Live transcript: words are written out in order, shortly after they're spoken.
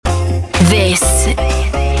This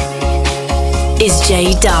is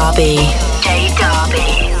J Darby.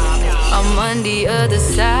 I'm on the other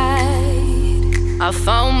side. I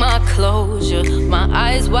found my closure, my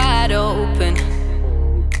eyes wide open.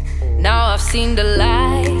 Now I've seen the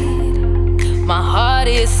light. My heart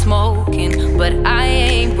is smoking, but I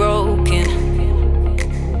ain't broken.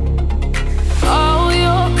 All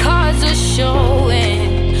your cards are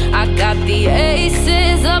showing. I got the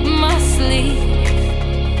aces up my sleeve.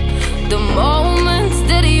 The moments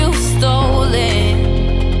that you've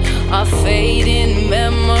stolen are fading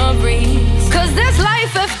memories. Cause there's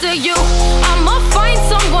life after you. I'ma find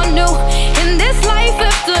someone new in this life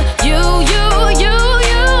after you.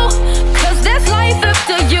 Cause there's life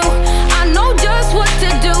after you. I know just what to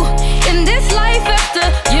do in this life after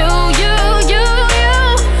you.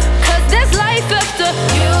 Cause there's life after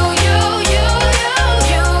you.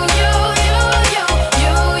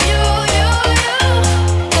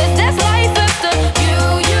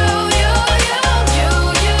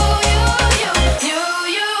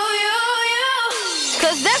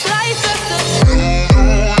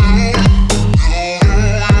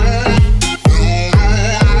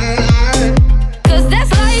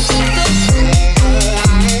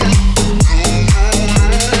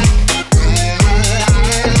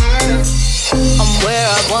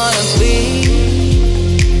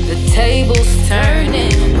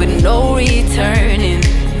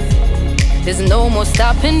 There's no more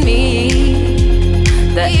stopping me.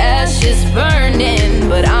 The ash is burning,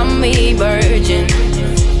 but I'm emerging.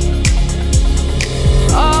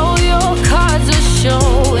 All your cards are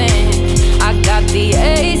showing. I got the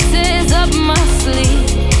aces up my sleeve.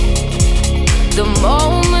 The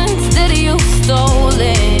moments that you've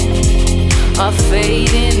stolen are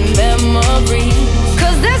fading memories.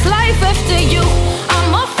 Cause there's life after you.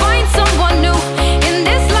 I'ma find someone new in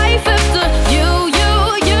this life after you.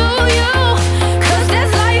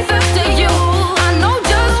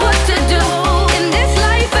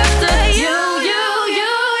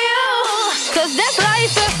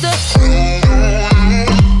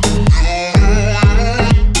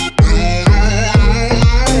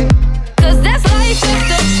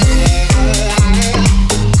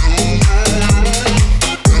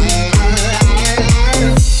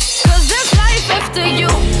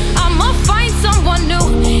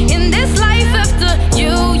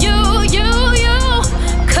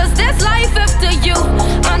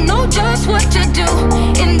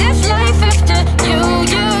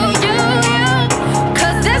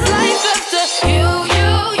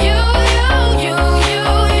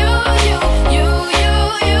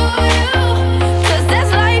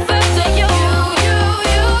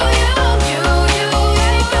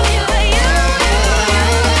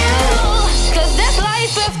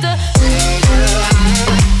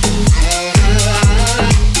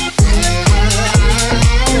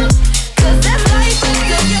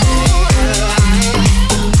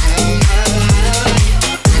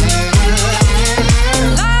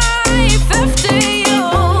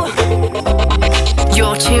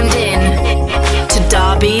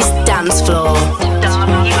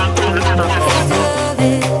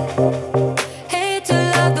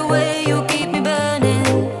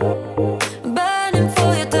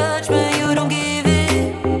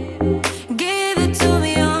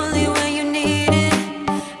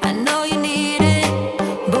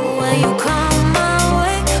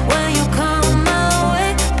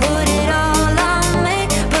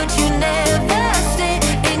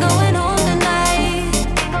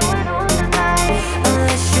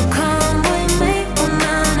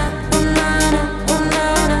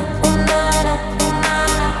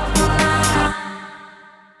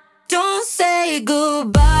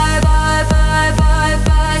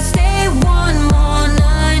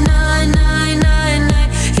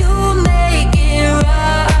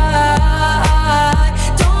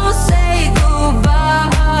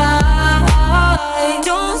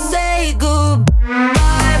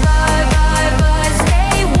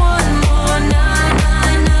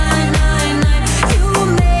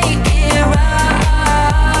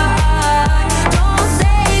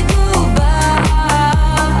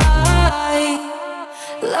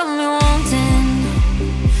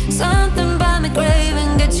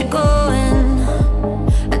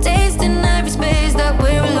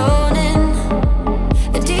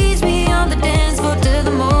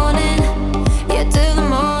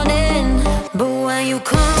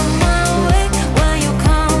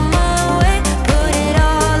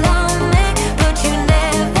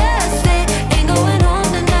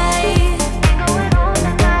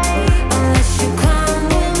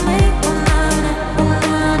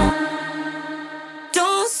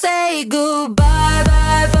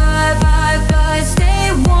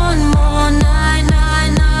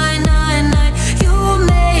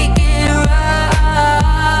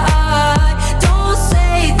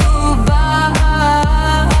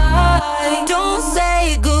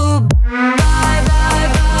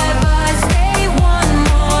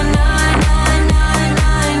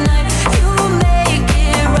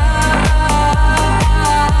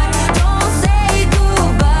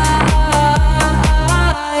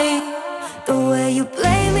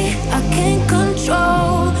 play me, I can't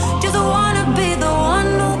control. Just wanna be the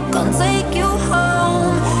one who can take you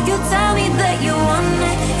home. You tell me that you want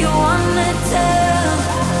it too,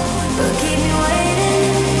 but keep me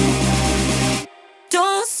waiting.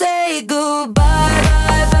 Don't say goodbye,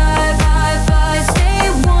 bye, bye, bye, bye. Stay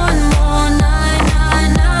one more night,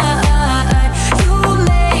 night, night. You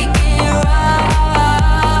make it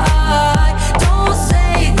right. Don't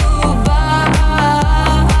say goodbye.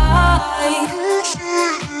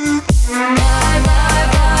 Bye, bye,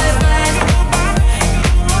 bye, bye.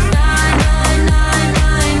 Night, night, night,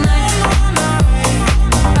 night, night.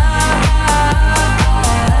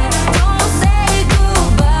 Don't say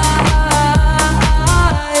goodbye.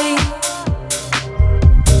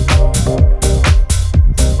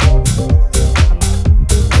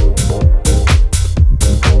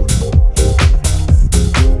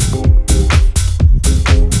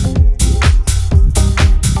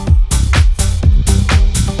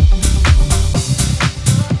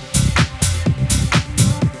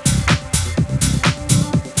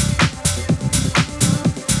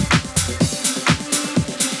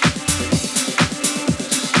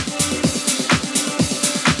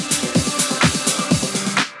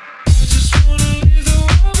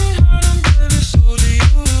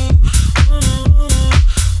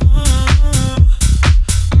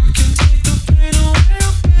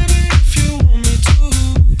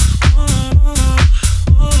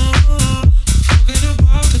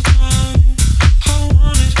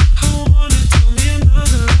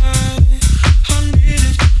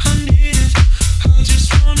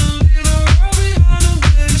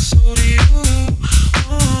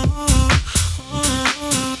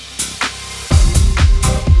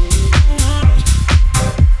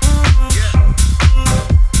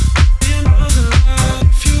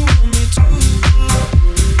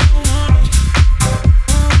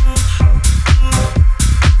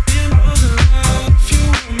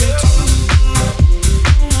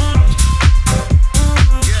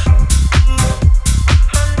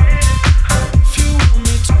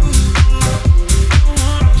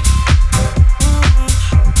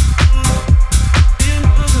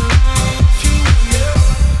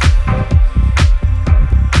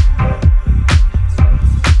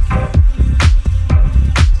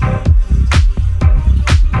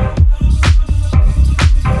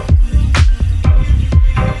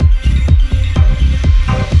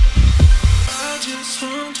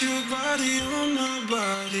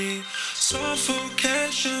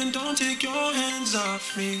 Suffocation, don't take your hands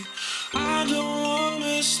off me. I don't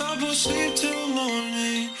wanna stop or sleep till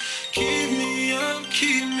morning. Keep me up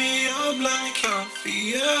like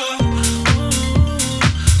coffee, yeah.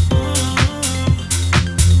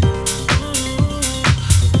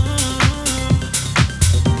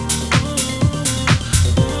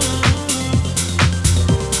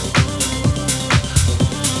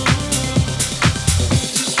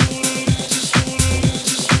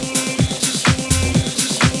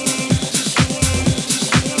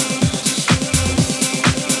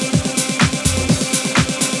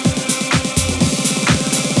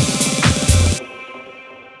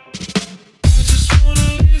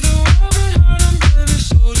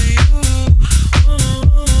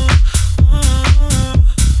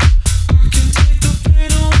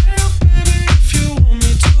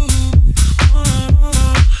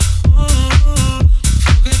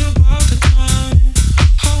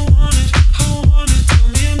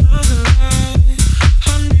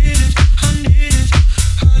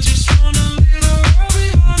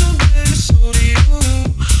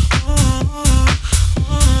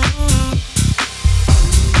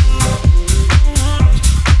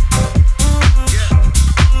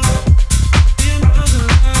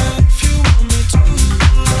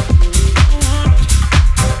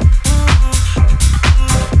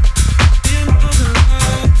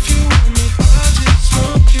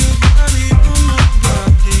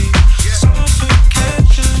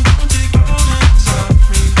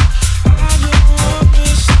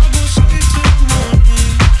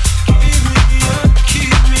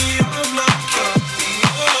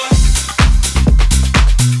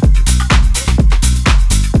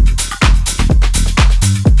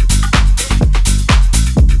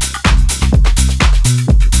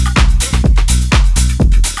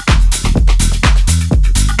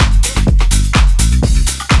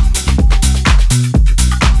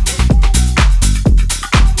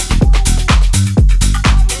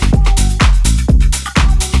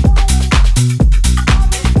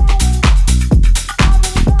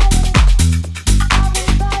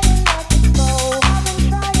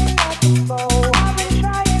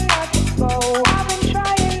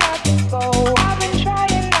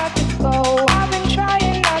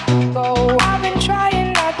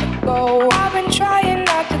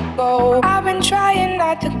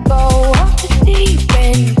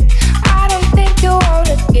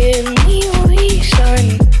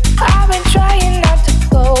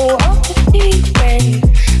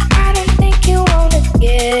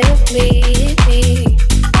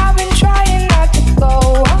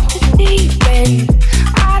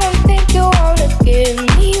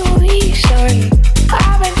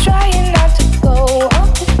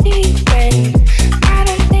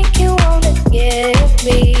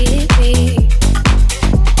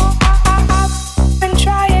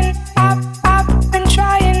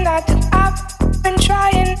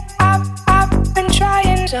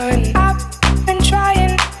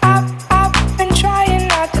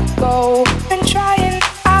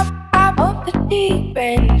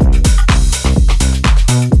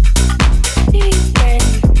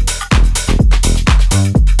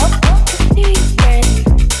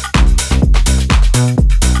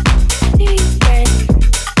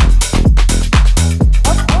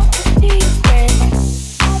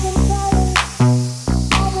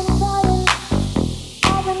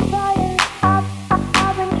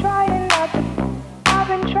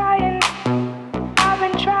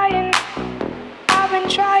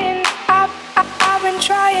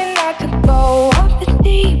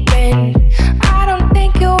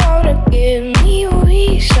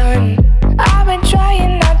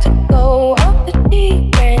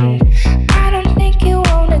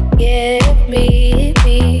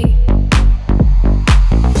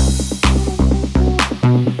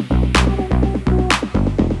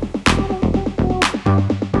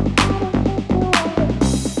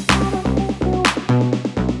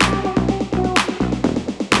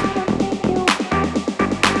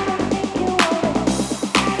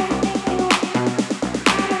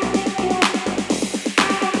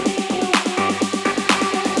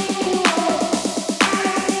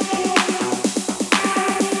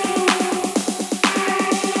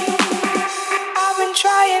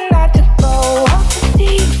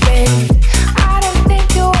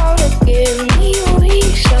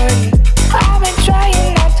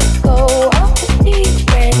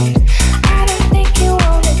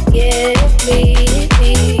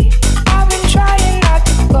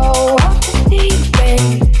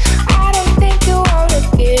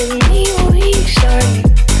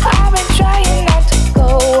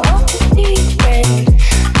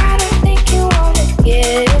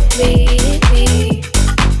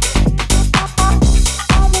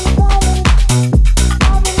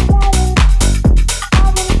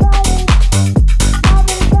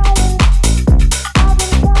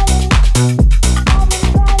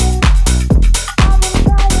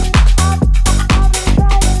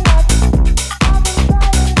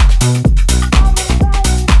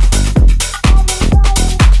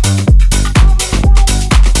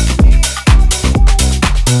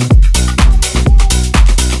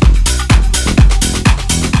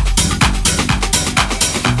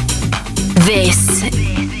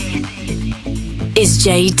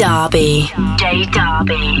 DJ Darby. DJ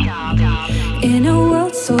Darby. In a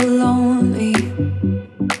world so lonely,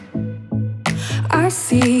 I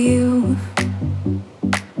see you.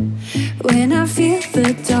 When I feel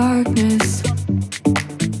the darkness,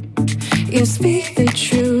 you speak the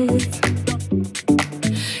truth.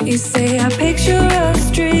 You say I picture us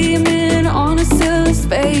dreaming on a silver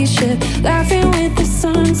spaceship, laughing with the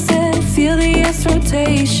sunset, feel the earth's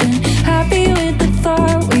rotation, happy with the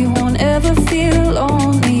thought we won't ever feel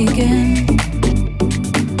lonely again.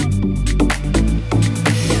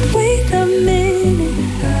 Wait a minute,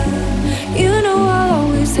 you know I'll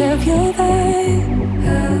always have your back.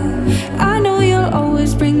 I know you'll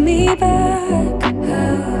always bring me back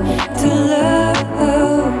to love.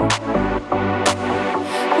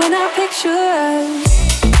 When I picture us,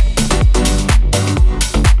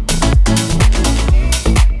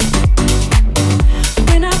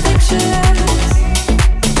 when I picture us,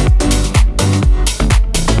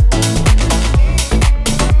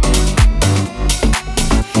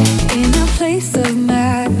 in a place of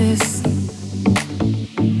madness,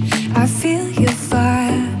 I feel your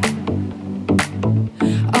fire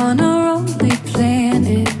on a lonely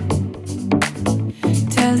planet,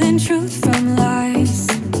 telling truth from lies.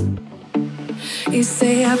 You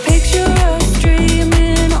say I picture us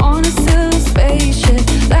dreaming on a silver spaceship,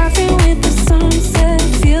 laughing with the sunset,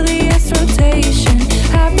 feel the earth's rotation,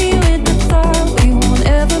 happy with the thought we won't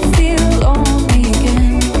ever feel lonely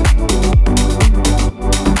again.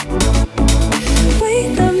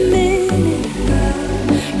 Wait a minute,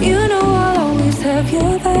 you know I'll always have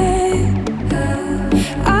your back.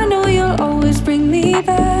 I know you'll always bring me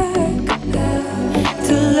back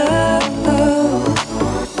to love.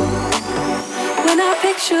 When I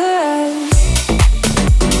picture us,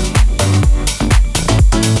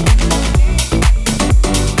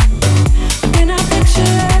 when I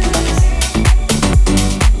picture us,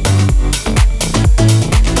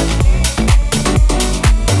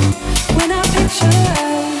 when I picture us,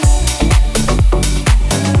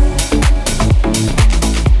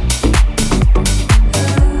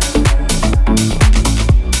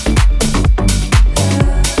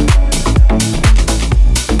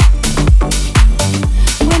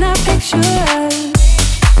 when I picture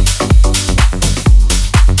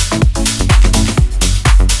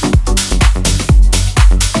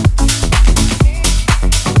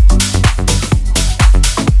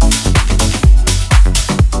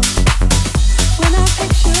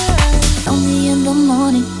us. Only in the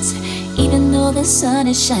mornings, even though the sun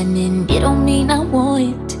is shining, it don't mean I want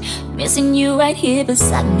it. Missing you right here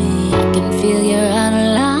beside me, I can feel you're out of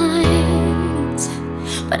lines,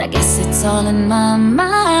 but I guess it's all in my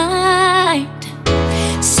mind.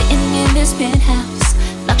 Sitting in this penthouse,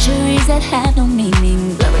 luxuries that have no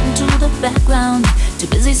meaning, blurring to the background, too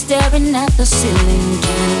busy staring at the ceiling.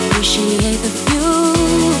 Can't appreciate the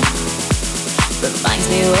view, reminds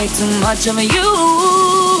me way too much of you.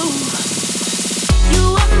 You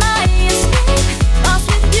are my escape, lost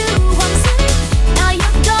with you, I'm safe. Now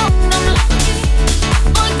you're gone, I'm looking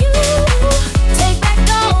for you. Take back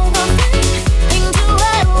all the things you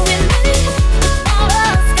held with me. Without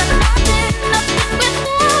us, got nothing, nothing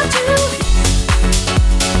without you.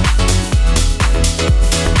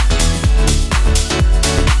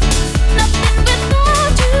 Nothing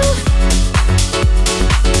without you.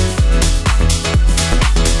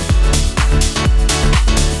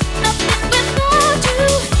 Nothing without you.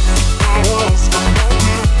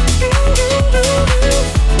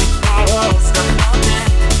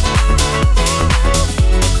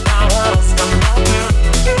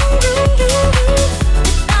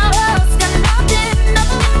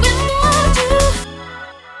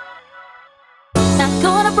 Not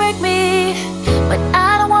gonna break me, but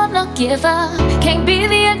I don't wanna give up. Can't be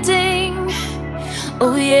the ending.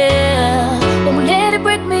 Oh yeah, won't let it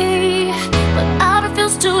break me, but I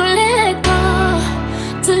refuse to let go,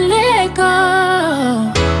 to let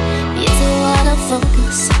go. It's a lot of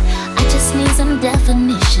focus, I just need some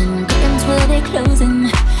definition. Curtains will be closing,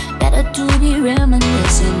 better to be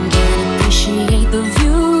reminiscing. Can't appreciate the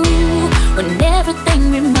view when everything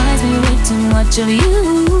reminds me way too much of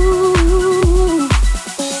you.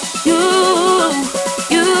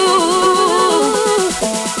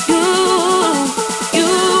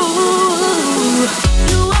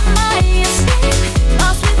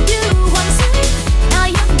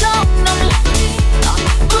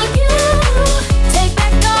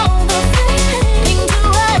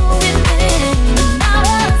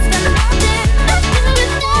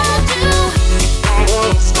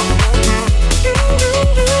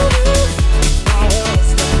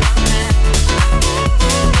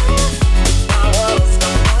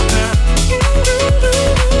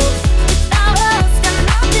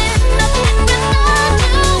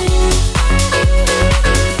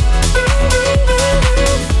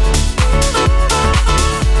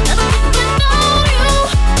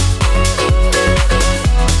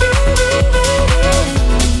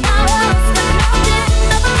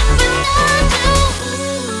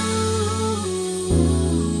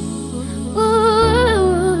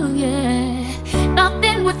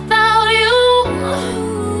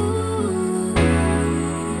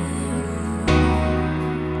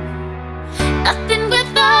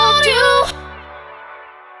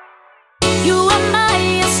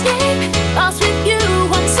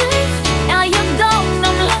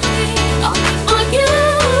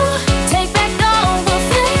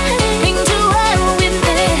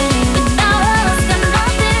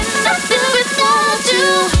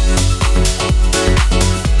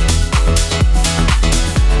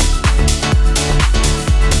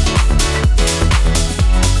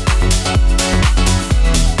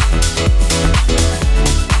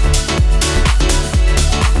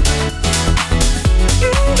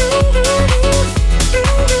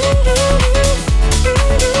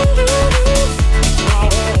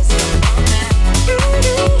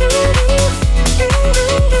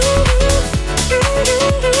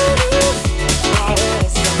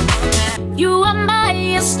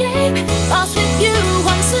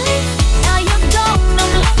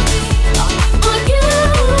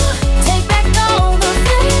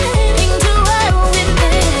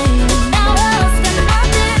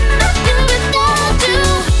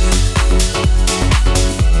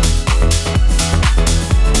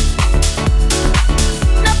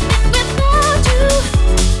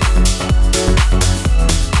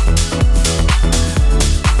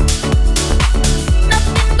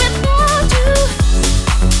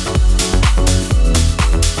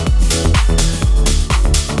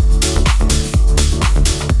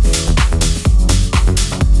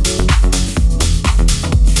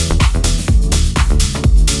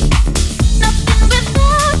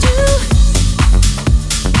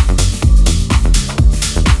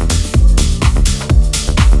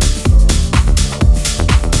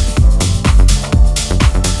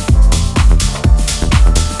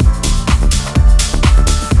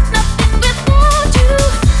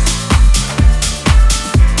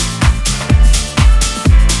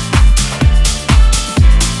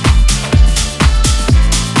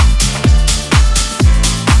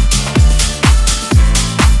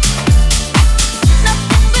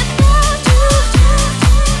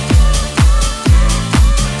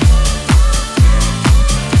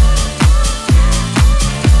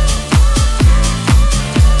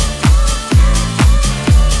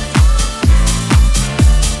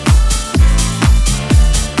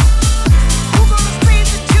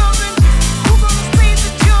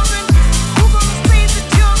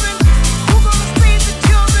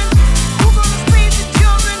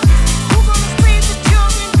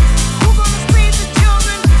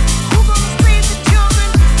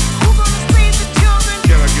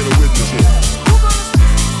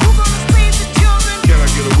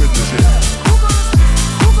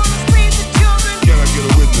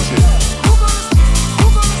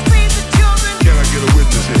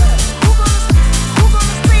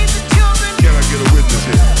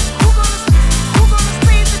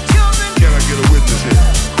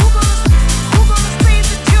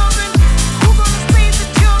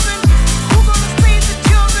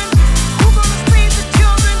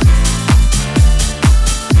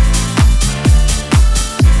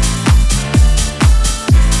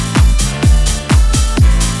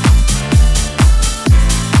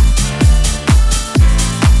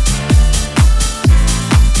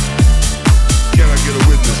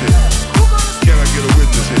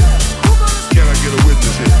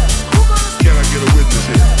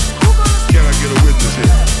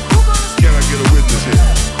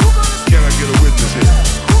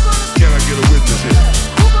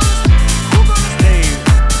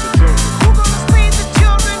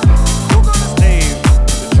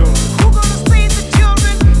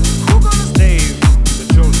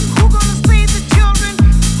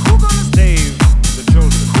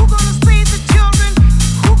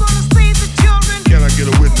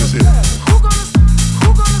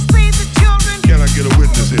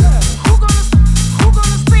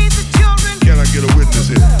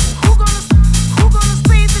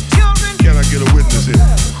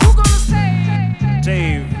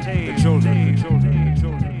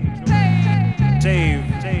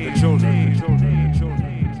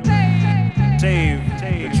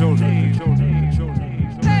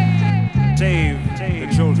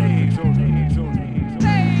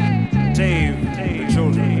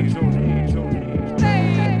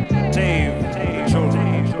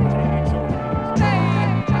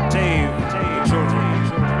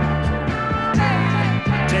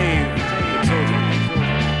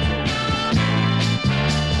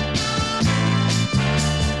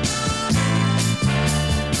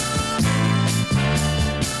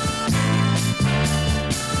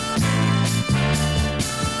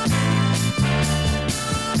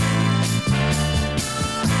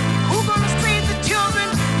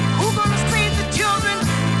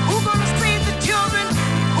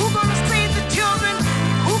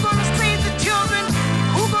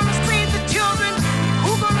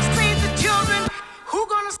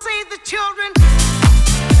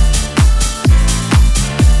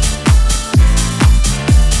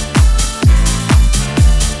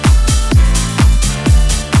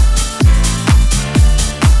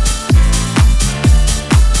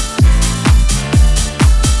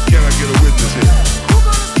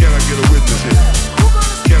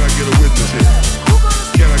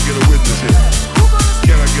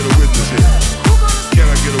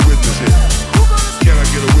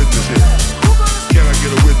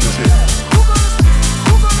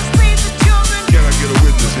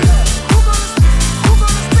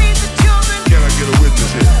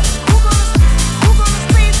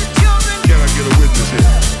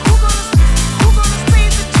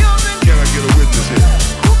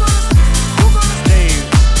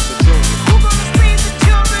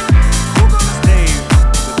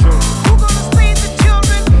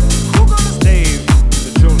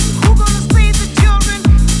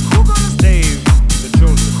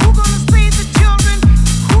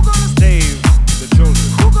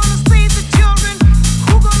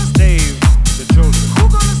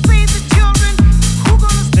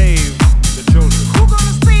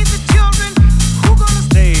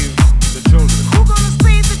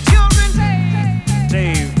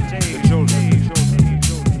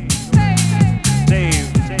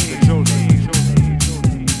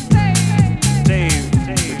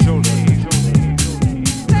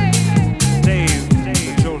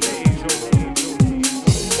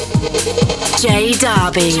 J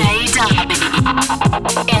Darby. J Darby.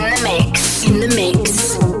 In the mix. In the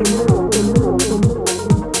mix.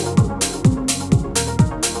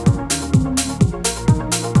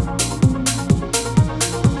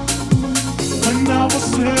 When I was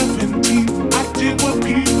 17, I did what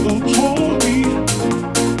people told me.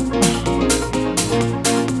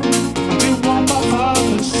 I did what my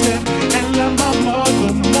father said and let my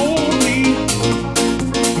mother mold me.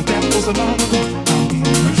 But that was a long ago.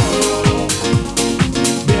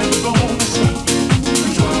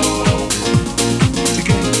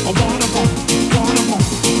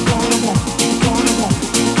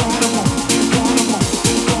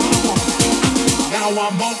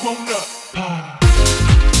 I'm all grown up.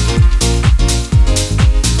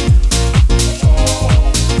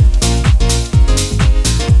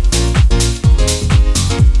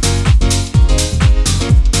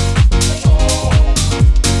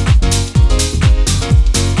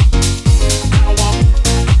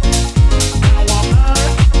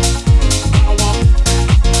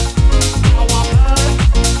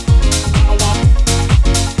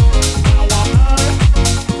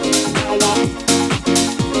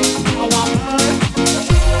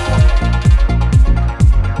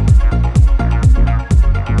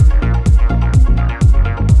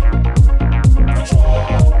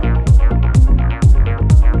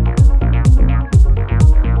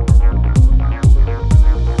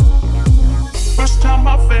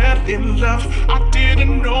 In love, I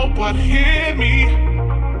didn't know what hit me.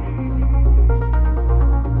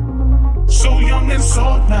 So young and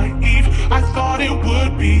so naive, I thought it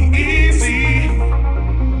would be easy.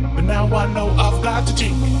 But now I know I've got to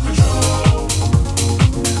take control.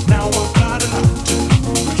 Now I've got a lot to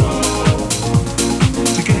control.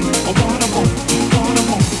 To get what I want, what I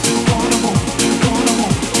want, what I want, what I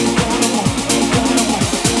want, what I want, what I want,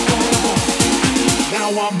 what I want. Now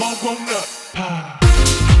I'm all grown up.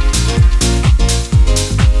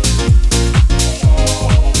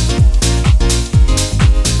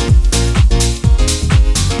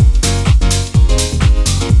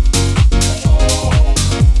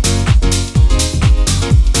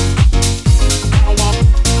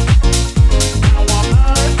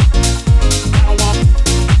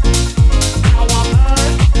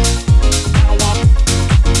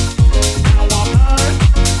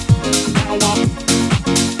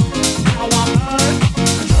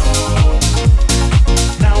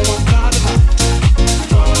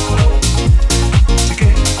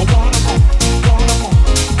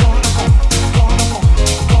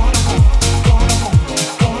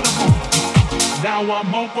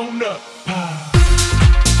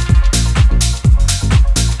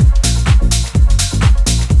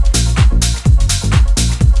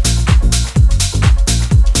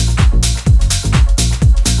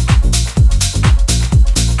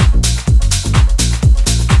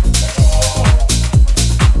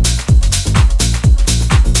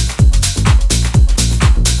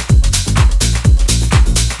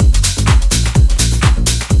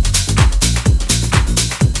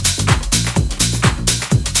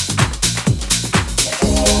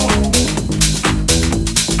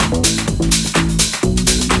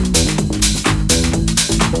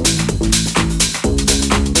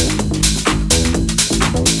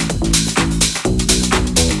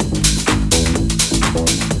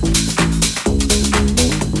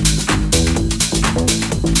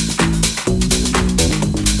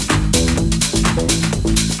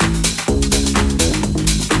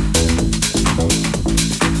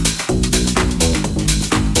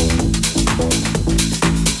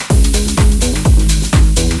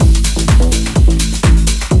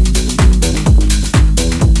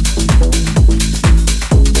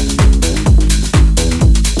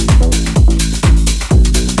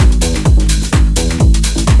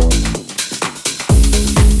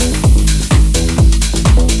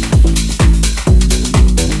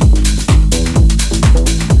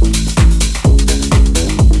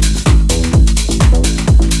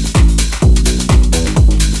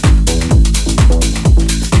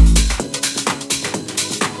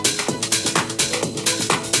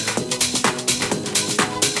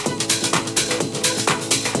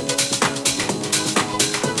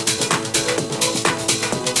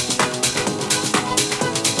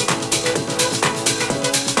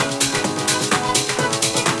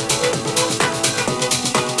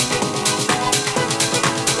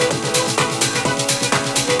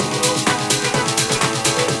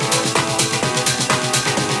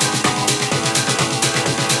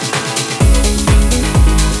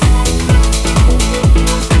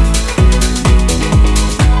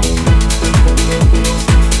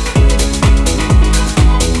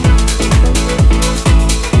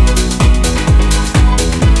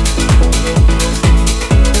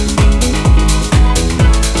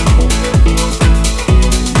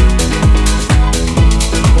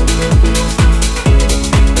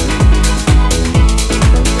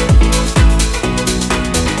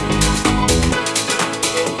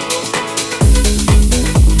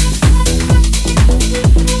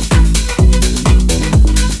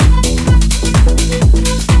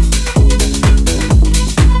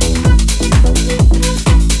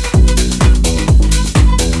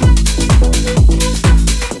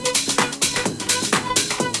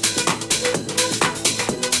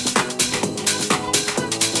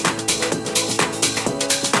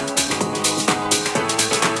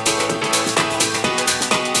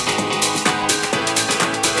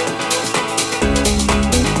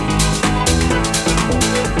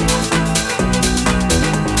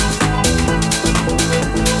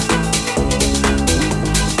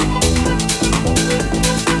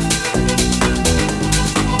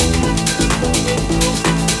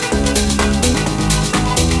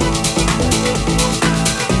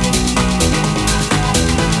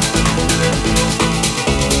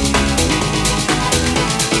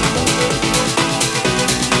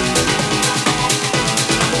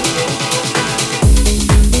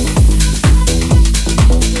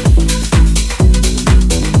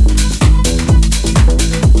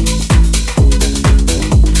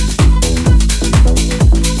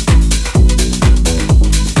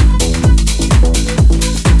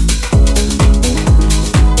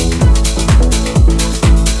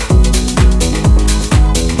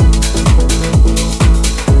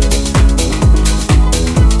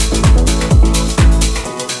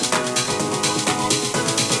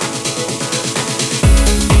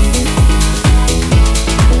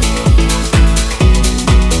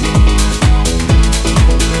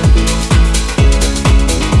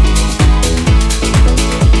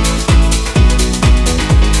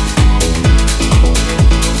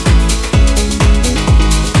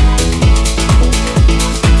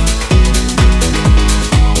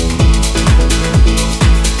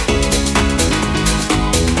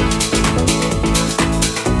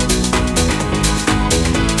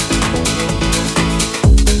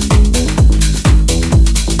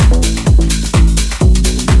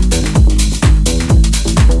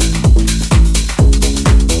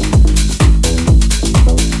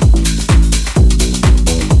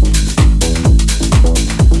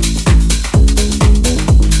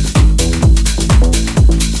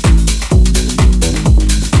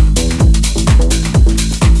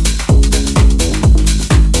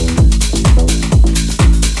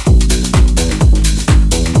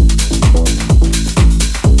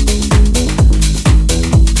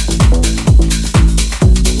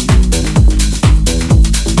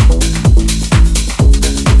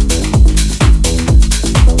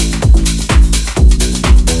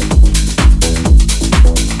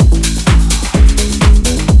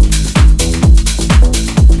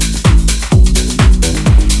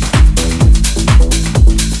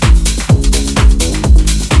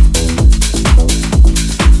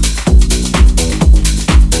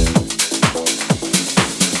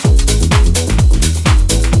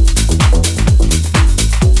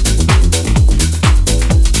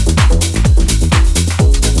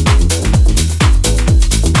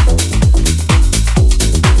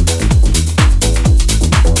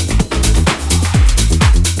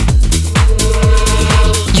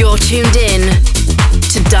 tuned in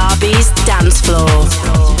to Derby's Dance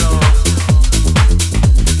Floor.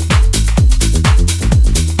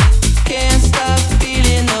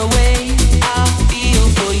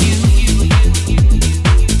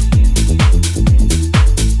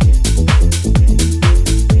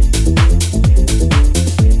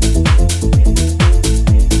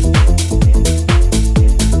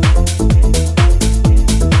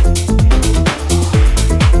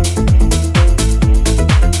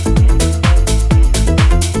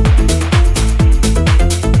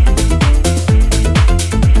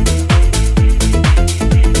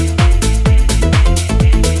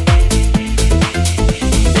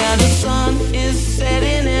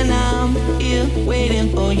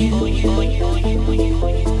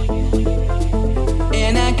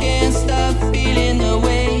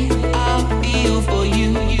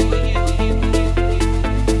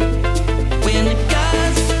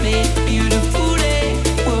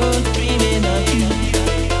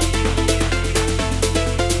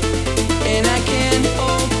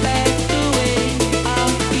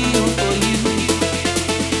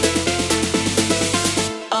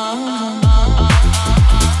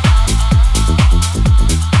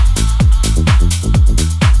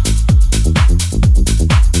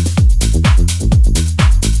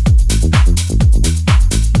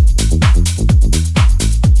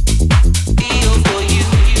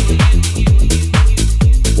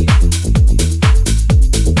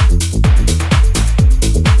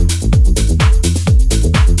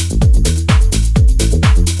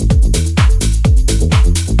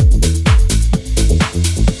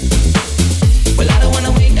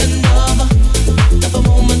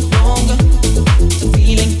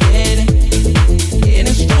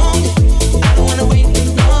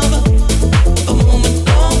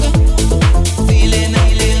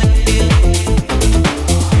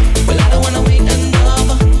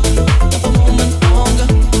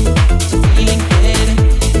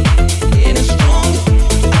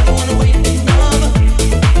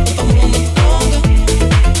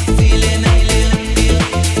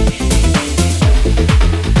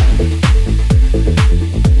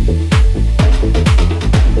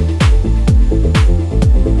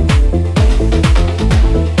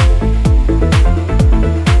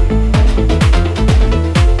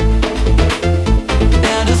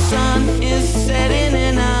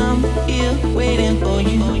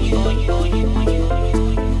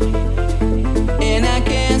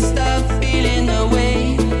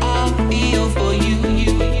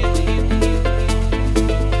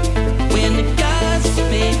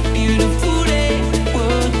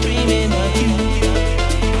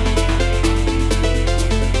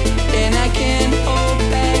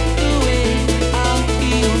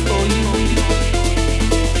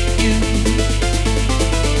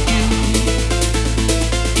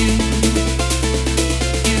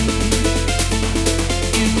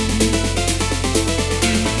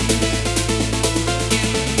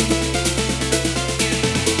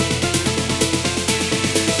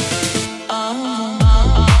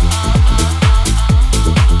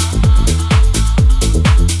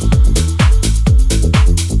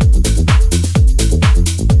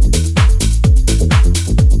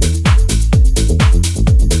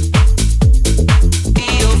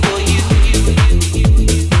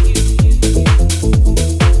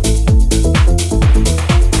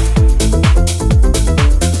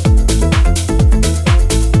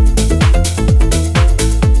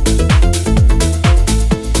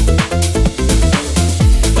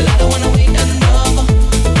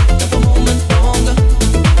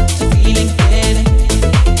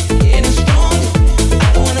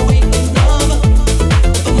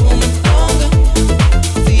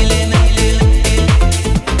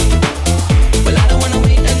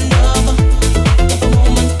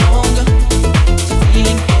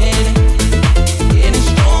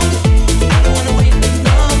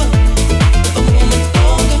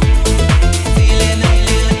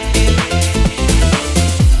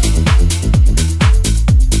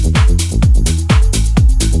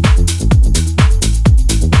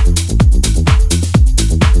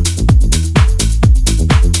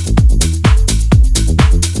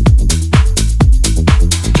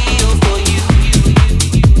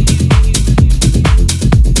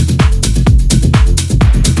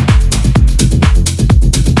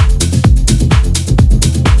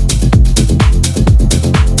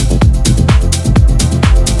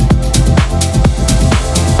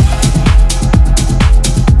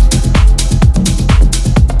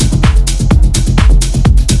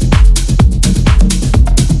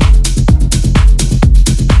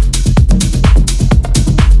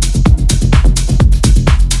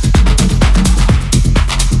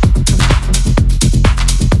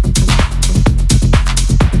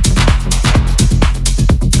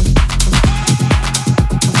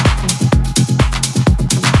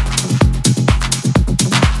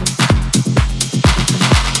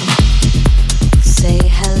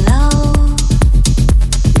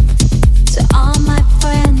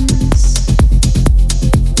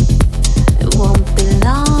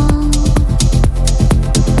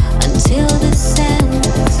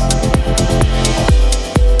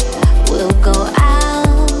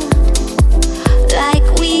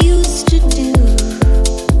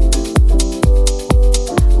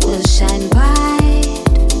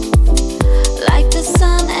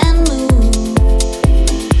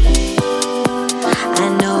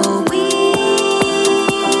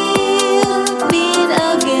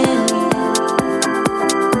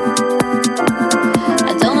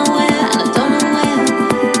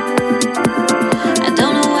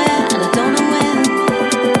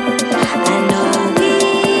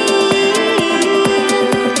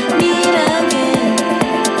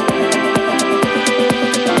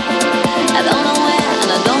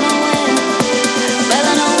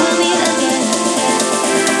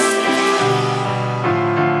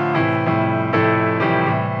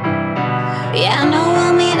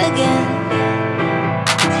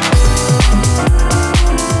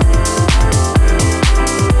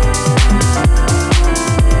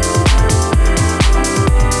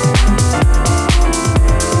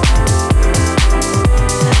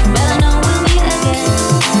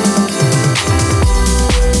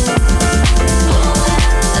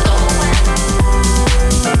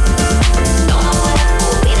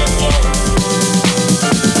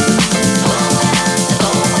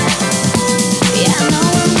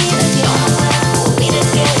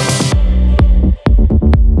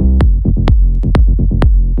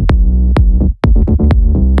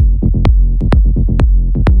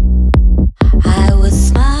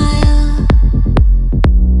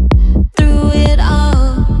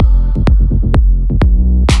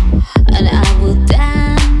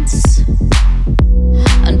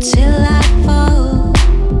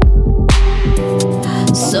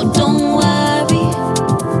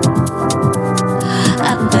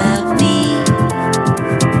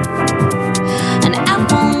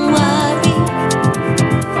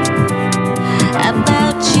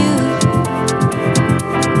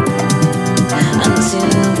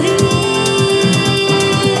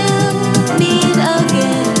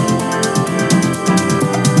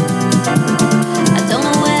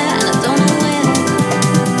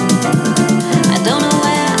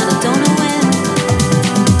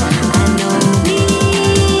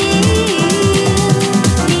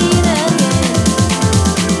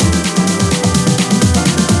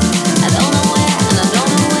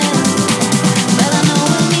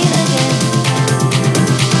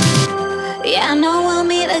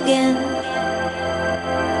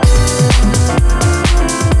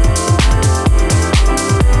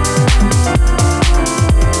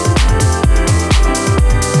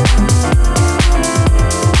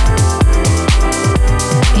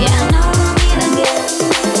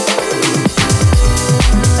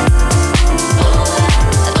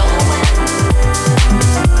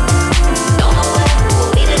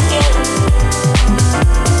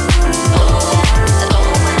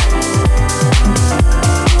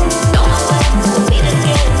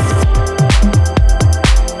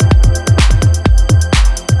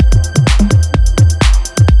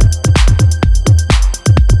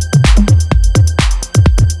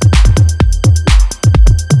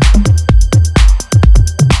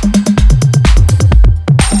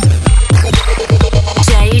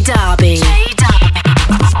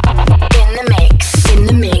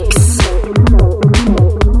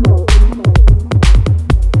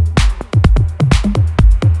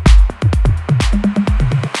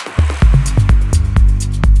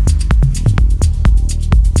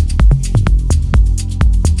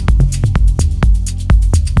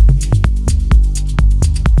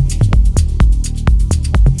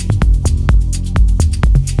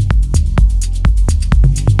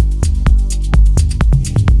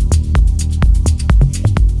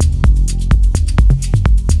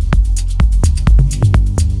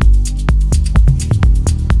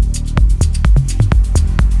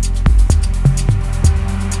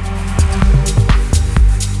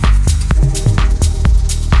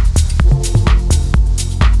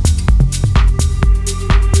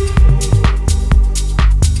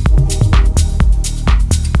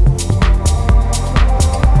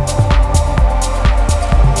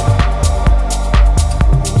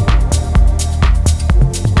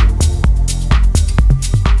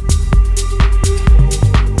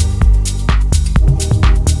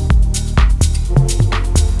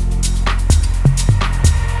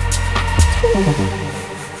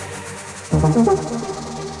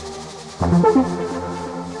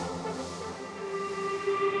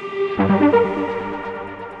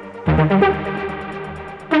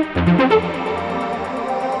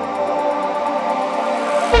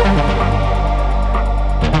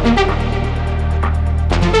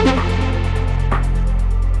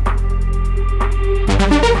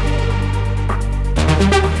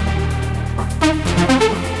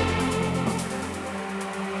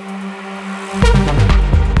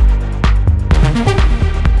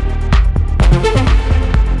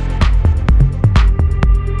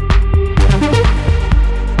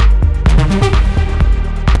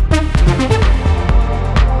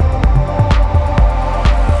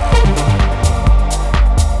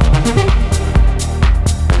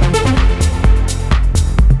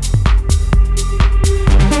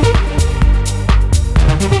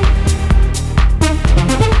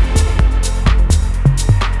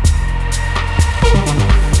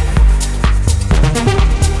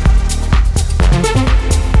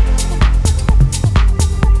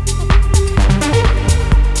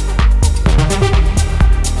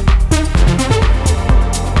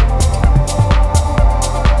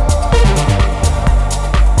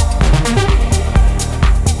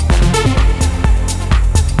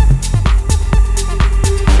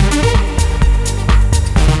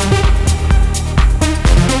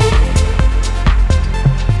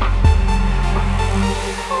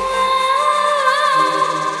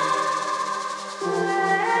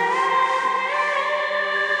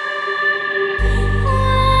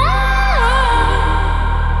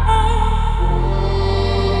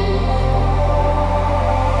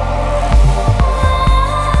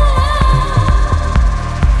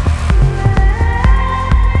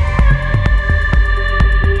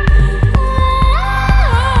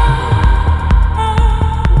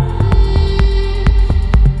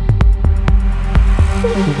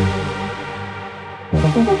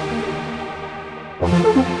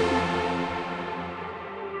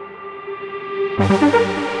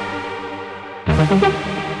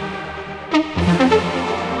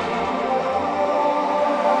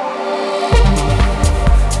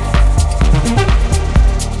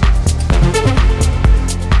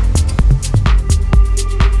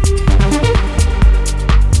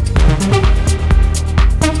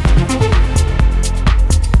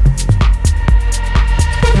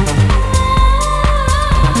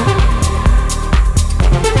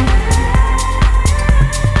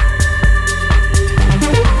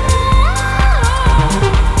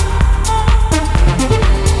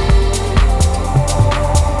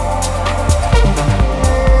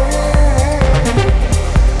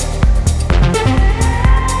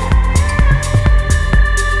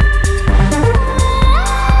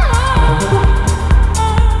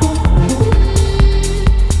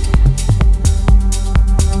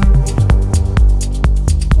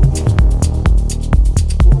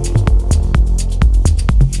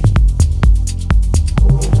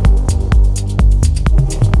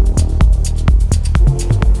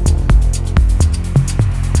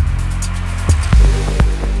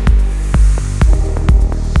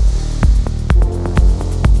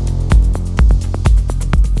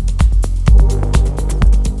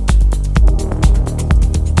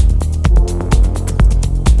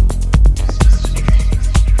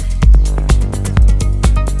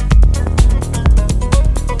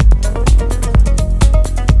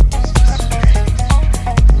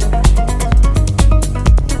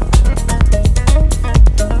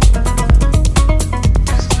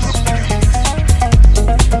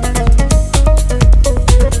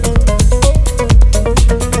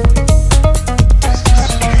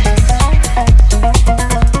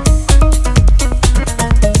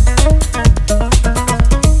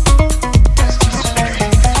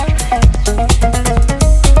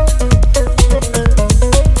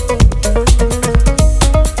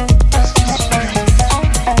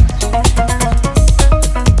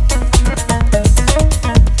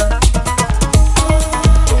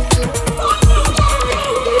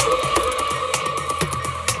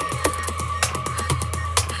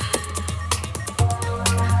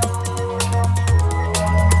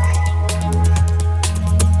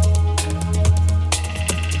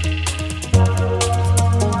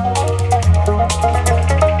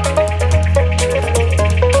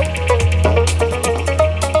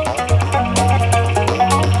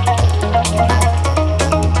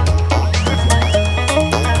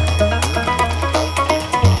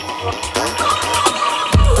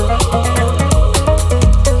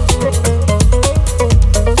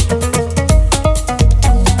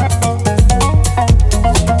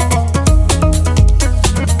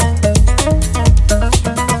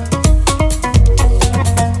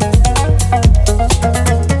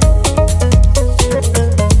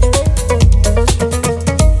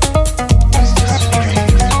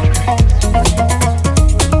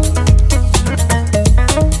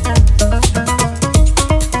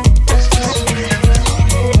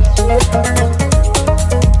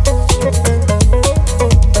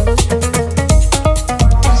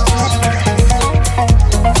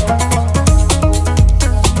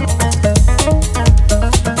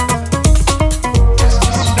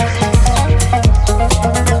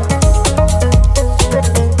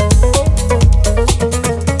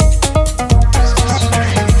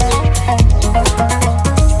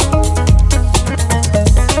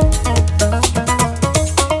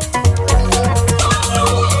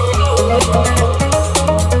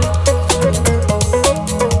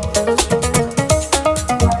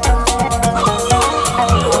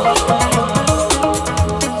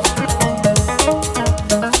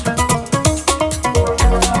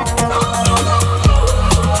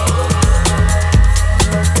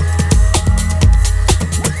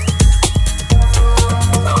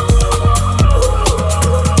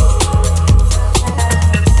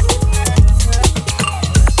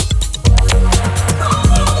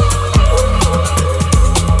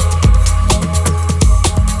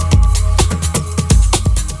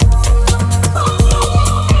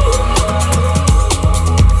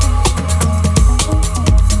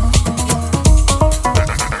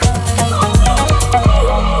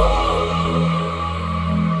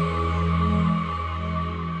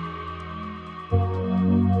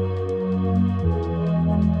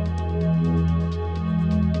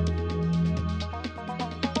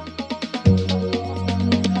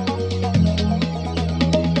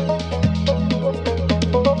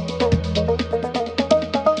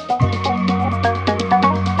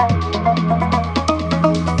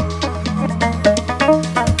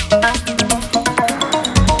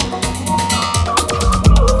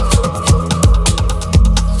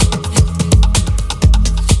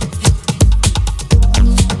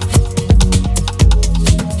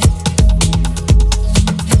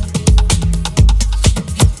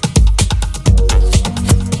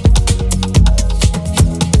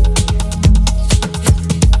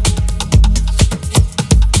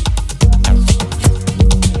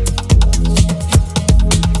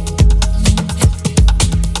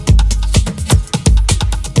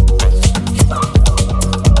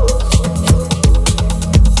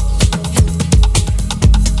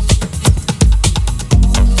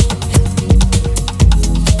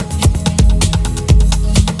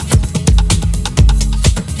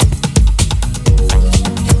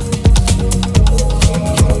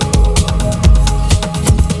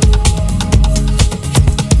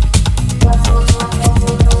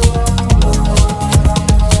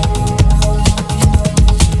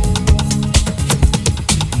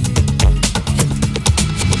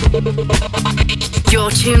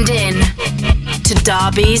 to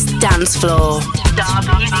Derby's Dance Floor.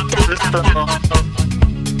 Derby's Dance Floor.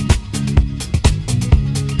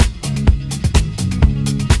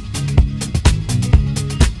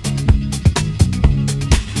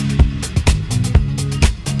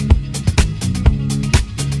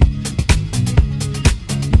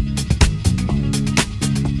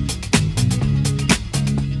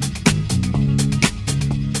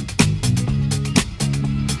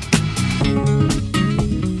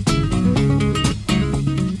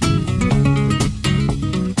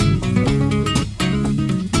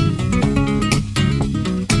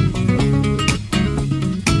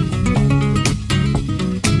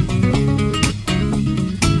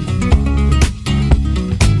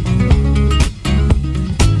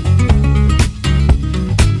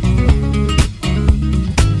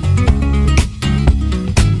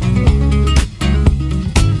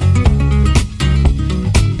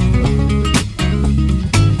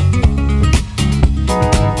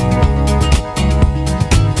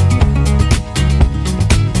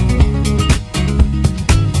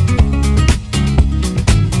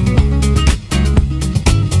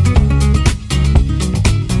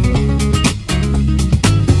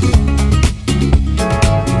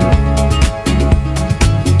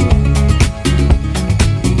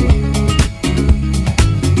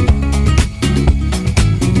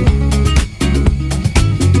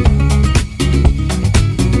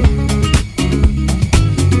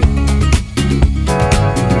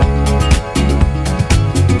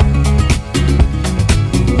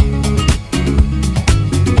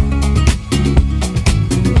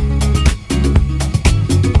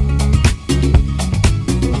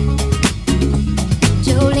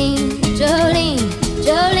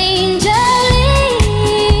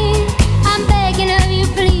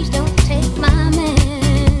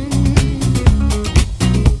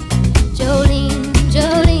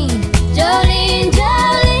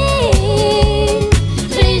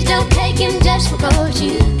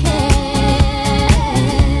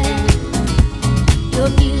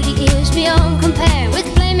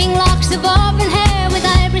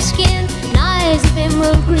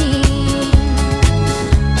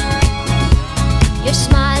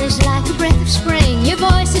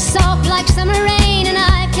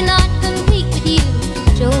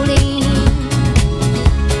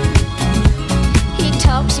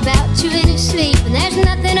 About you in his sleep, and there's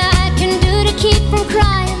nothing I can do to keep from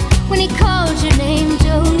crying when he calls your name.